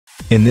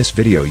In this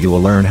video you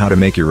will learn how to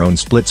make your own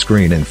split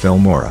screen in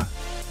Filmora.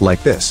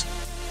 Like this.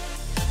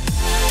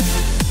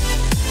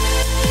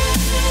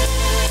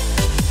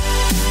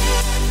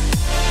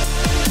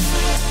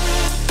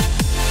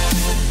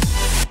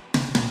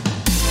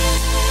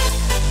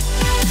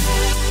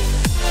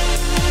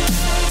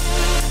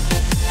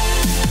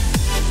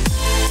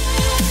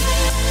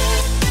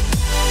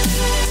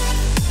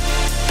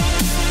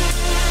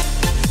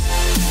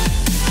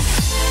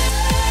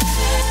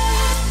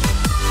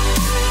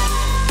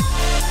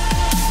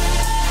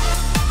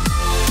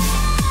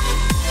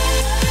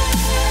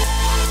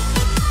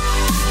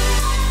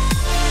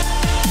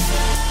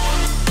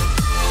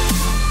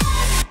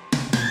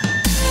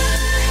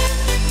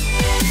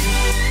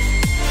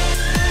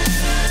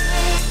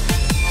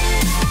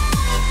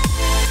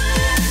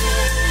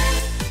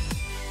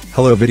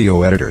 Hello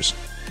video editors.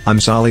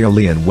 I'm Salih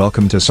and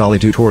welcome to Salih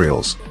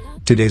Tutorials.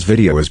 Today's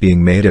video is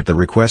being made at the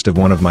request of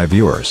one of my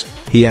viewers.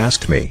 He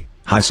asked me,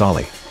 "Hi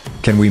Salih.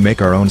 Can we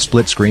make our own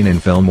split screen in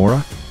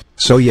Filmora?"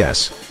 So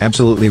yes,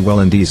 absolutely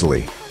well and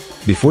easily.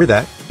 Before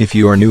that, if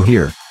you are new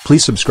here,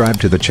 please subscribe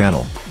to the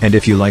channel, and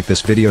if you like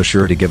this video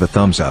sure to give a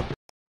thumbs up.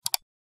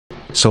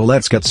 So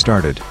let's get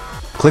started.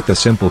 Click the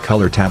simple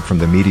color tab from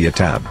the media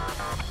tab.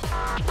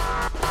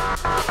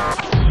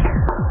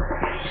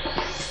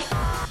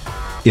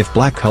 If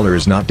black color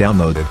is not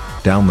downloaded,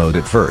 download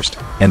it first,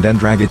 and then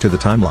drag it to the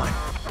timeline.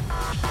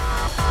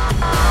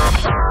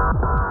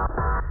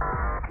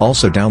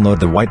 Also download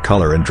the white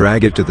color and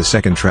drag it to the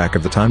second track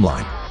of the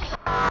timeline.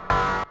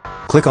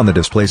 Click on the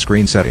display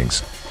screen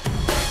settings.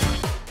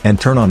 And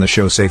turn on the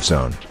show safe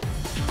zone.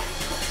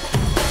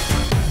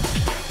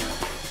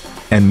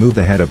 And move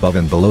the head above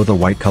and below the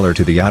white color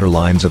to the outer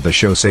lines of the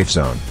show safe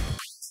zone.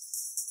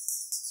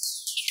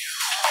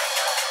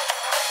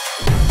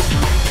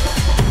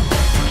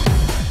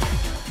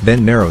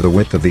 Then narrow the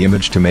width of the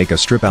image to make a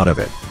strip out of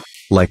it.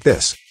 Like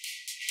this.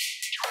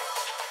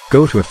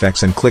 Go to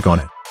Effects and click on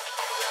it.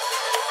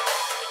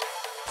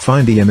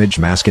 Find the image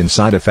mask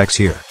inside Effects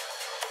here.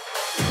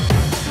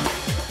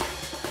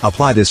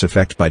 Apply this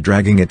effect by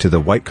dragging it to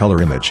the white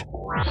color image.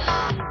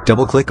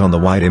 Double-click on the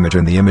white image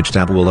and the Image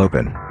tab will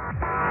open.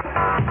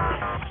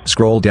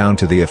 Scroll down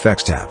to the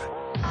Effects tab.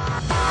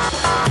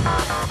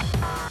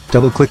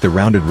 Double-click the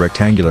rounded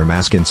rectangular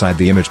mask inside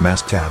the Image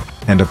Mask tab,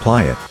 and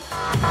apply it.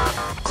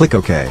 Click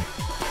OK.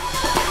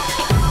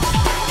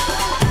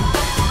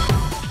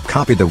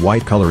 Copy the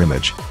white color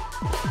image.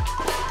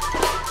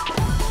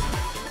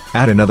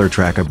 Add another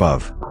track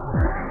above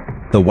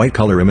the white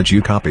color image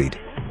you copied.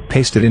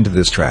 Paste it into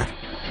this track.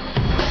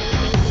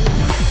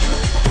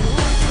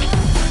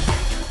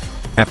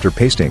 After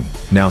pasting,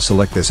 now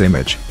select this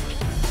image.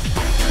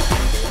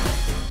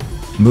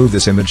 Move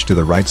this image to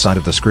the right side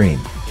of the screen.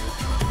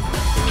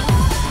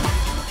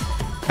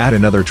 Add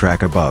another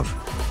track above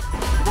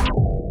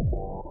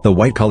the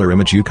white color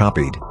image you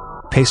copied.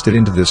 Paste it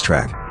into this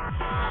track.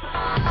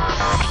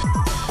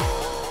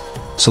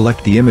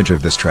 Select the image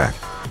of this track.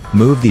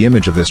 Move the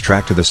image of this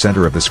track to the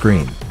center of the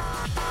screen.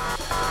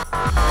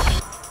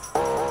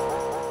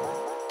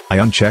 I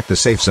uncheck the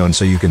safe zone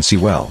so you can see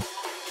well.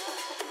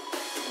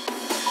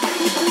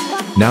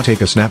 Now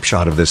take a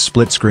snapshot of this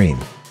split screen.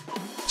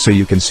 So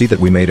you can see that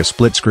we made a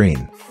split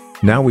screen.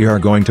 Now we are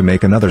going to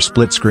make another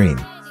split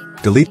screen.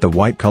 Delete the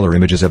white color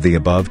images of the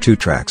above two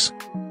tracks.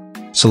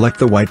 Select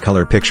the white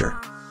color picture.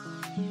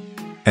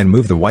 And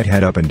move the white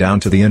head up and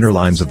down to the inner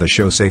lines of the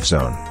show safe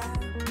zone.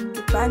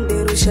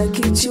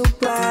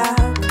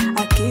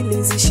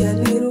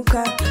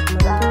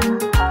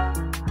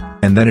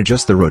 And then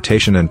adjust the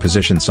rotation and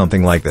position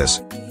something like this.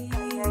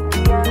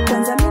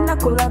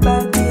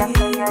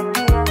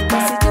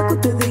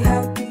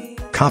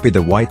 Copy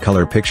the white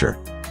color picture.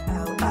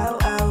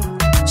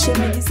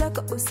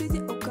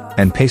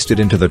 And paste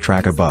it into the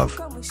track above.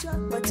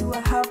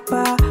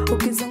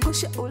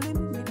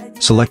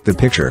 Select the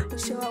picture.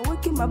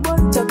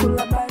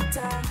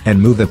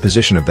 And move the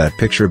position of that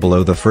picture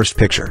below the first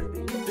picture.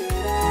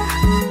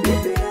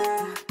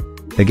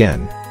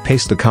 Again,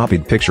 paste the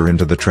copied picture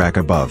into the track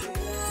above.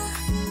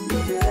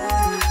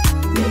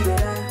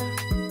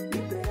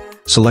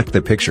 Select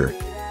the picture.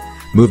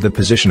 Move the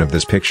position of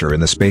this picture in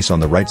the space on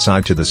the right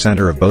side to the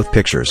center of both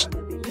pictures.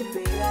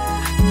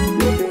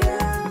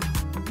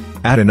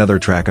 Add another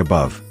track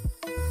above.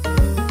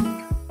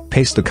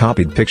 Paste the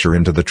copied picture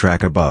into the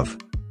track above.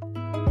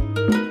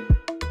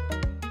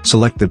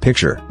 Select the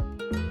picture.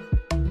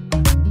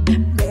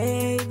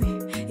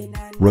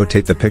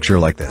 Rotate the picture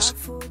like this.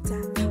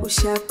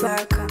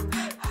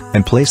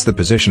 And place the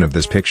position of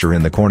this picture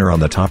in the corner on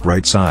the top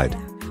right side.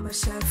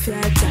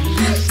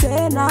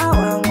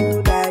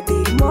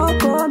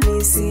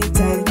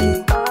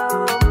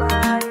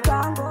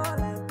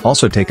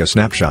 Also take a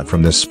snapshot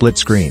from this split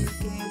screen.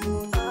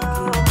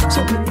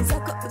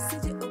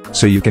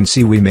 So you can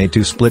see we made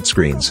two split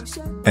screens.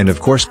 And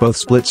of course both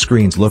split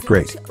screens look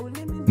great.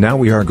 Now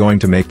we are going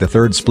to make the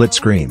third split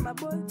screen.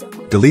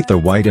 Delete the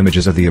white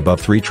images of the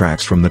above three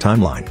tracks from the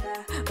timeline.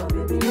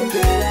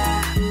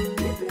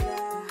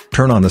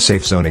 Turn on the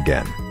safe zone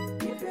again.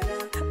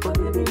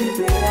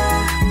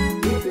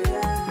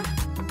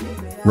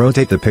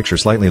 Rotate the picture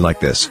slightly like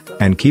this,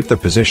 and keep the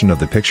position of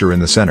the picture in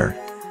the center.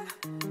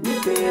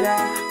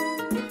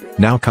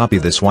 Now copy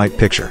this white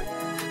picture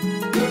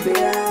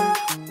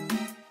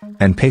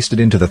and paste it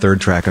into the third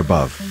track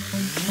above.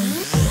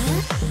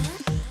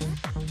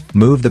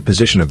 Move the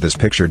position of this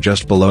picture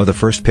just below the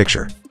first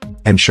picture,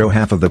 and show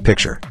half of the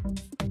picture.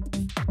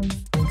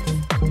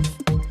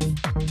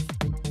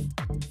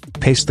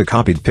 Paste the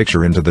copied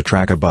picture into the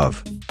track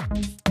above.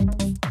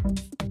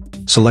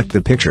 Select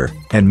the picture,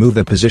 and move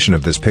the position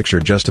of this picture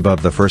just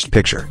above the first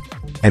picture,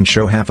 and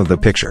show half of the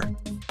picture.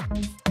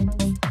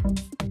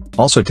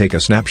 Also take a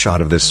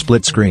snapshot of this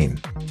split screen.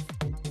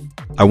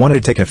 I want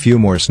to take a few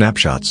more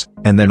snapshots,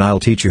 and then I'll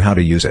teach you how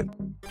to use it.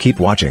 Keep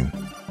watching.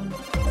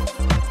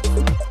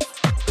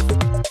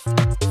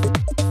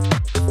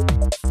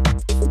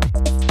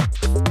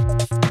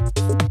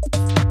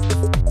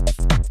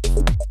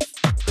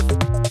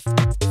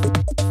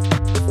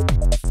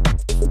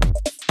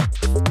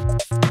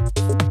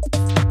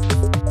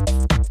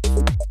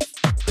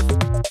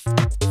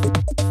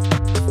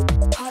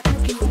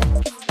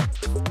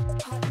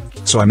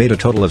 So I made a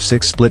total of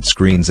 6 split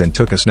screens and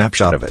took a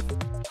snapshot of it.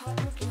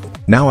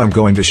 Now I'm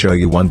going to show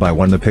you one by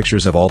one the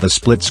pictures of all the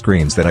split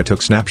screens that I took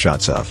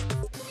snapshots of.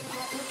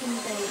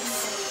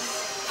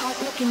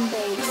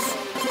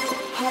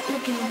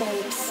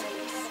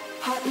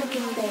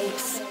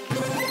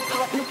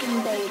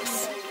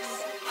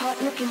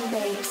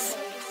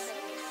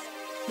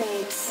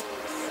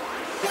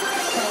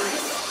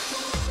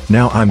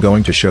 Now I'm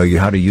going to show you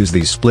how to use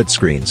these split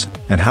screens,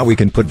 and how we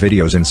can put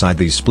videos inside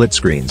these split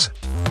screens.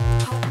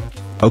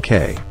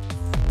 Okay.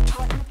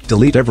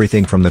 Delete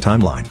everything from the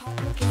timeline.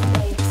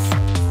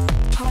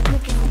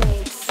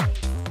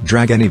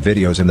 Drag any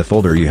videos in the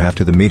folder you have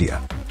to the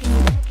media.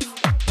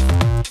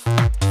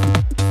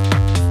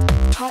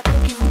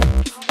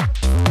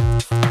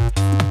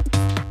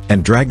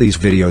 And drag these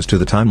videos to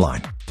the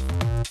timeline.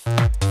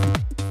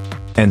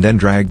 And then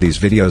drag these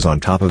videos on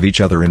top of each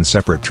other in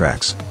separate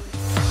tracks.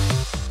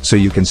 So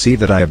you can see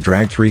that I have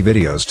dragged 3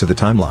 videos to the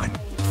timeline.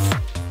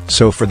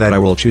 So for that I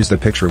will choose the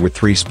picture with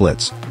 3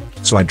 splits.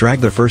 So I drag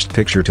the first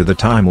picture to the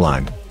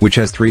timeline, which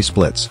has 3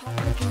 splits.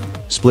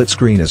 Split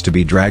screen is to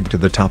be dragged to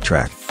the top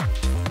track.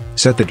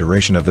 Set the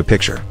duration of the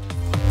picture.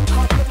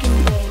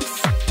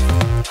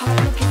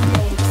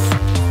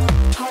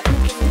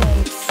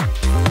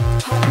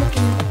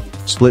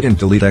 Split and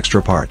delete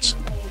extra parts.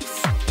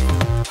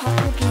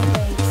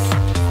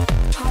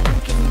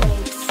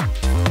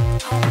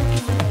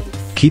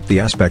 Keep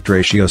the aspect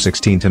ratio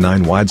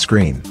 16:9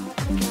 widescreen.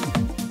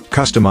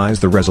 Customize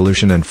the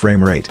resolution and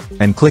frame rate,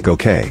 and click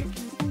OK.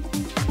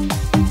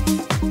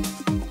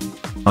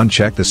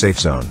 Uncheck the safe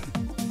zone.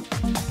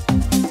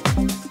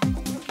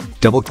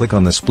 Double-click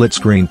on the split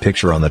screen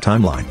picture on the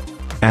timeline.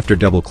 After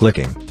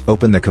double-clicking,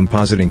 open the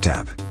Compositing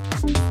tab.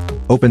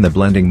 Open the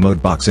Blending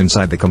Mode box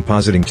inside the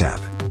Compositing tab.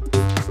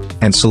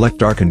 And select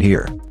Darken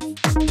here.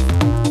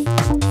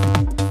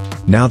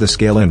 Now the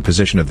scale and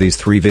position of these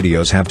 3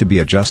 videos have to be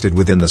adjusted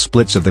within the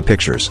splits of the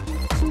pictures.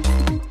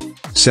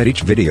 Set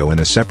each video in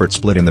a separate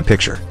split in the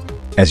picture.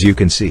 As you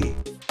can see.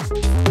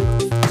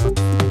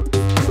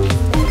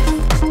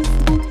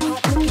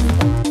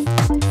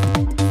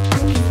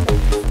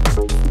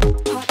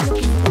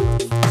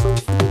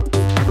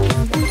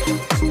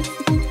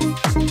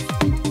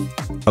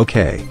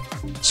 Okay.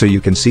 So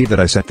you can see that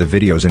I set the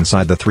videos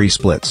inside the 3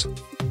 splits.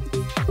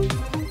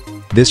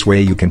 This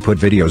way you can put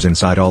videos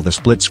inside all the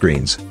split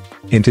screens.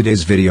 In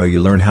today's video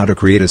you learn how to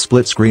create a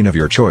split screen of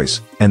your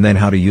choice, and then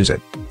how to use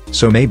it.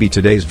 So maybe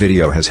today's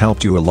video has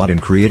helped you a lot in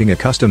creating a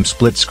custom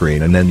split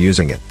screen and then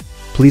using it.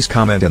 Please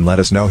comment and let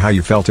us know how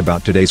you felt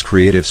about today's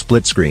creative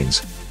split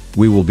screens.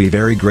 We will be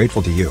very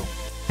grateful to you.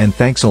 And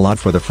thanks a lot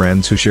for the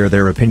friends who share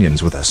their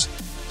opinions with us.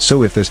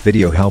 So if this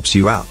video helps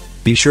you out,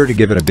 be sure to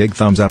give it a big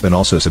thumbs up and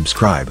also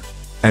subscribe.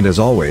 And as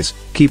always,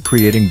 keep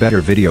creating better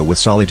video with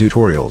Salih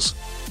tutorials.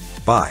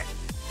 Bye.